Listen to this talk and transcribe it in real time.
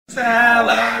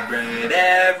Celebrate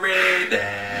every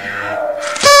day.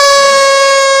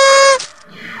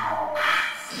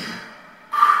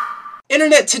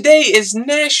 Internet, today is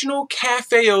National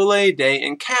Café au Lait Day,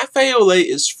 and Café au Lait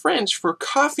is French for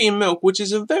coffee and milk, which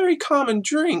is a very common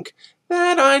drink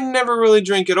that I never really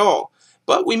drink at all.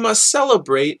 But we must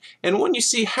celebrate, and when you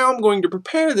see how I'm going to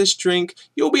prepare this drink,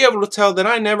 you'll be able to tell that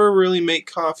I never really make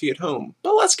coffee at home.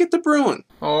 But let's get to brewing.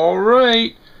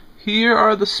 Alright, here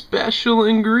are the special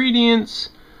ingredients.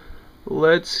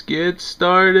 Let's get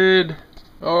started.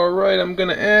 Alright, I'm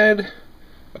gonna add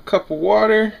a cup of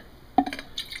water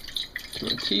to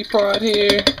a teapot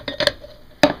here.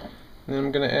 Then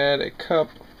I'm gonna add a cup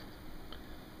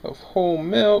of whole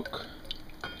milk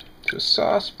to a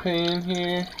saucepan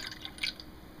here.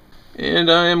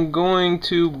 And I am going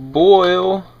to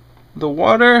boil the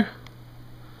water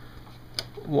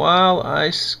while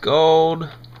I scald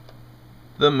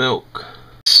the milk.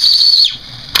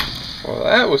 Well,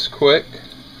 that was quick.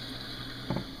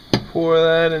 Pour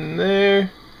that in there.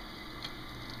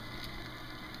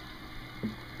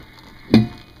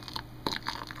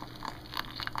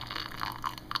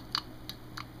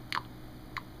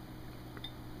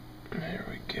 There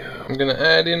we go. I'm gonna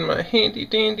add in my handy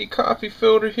dandy coffee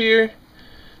filter here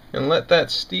and let that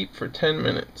steep for 10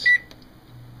 minutes.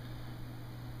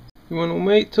 You want to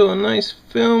wait till a nice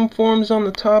film forms on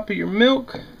the top of your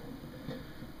milk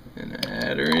and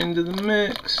add her into the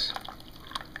mix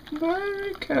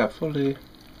very carefully.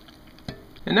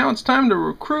 And now it's time to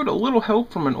recruit a little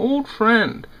help from an old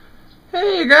friend.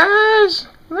 Hey guys,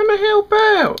 let me help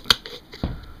out.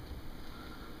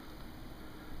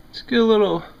 Let's get a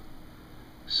little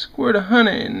squirt of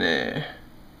honey in there.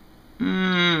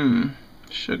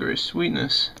 Sugary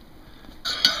sweetness.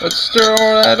 Let's stir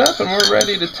all that up and we're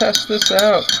ready to test this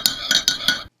out.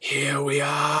 Here we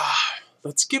are.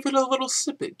 Let's give it a little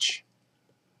sippage.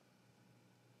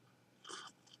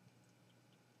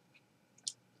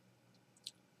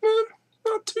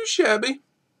 Not too shabby.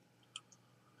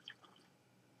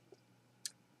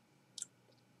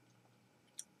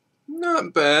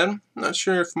 Not bad. Not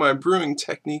sure if my brewing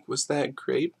technique was that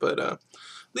great, but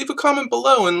leave a comment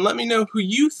below and let me know who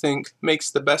you think makes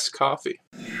the best coffee.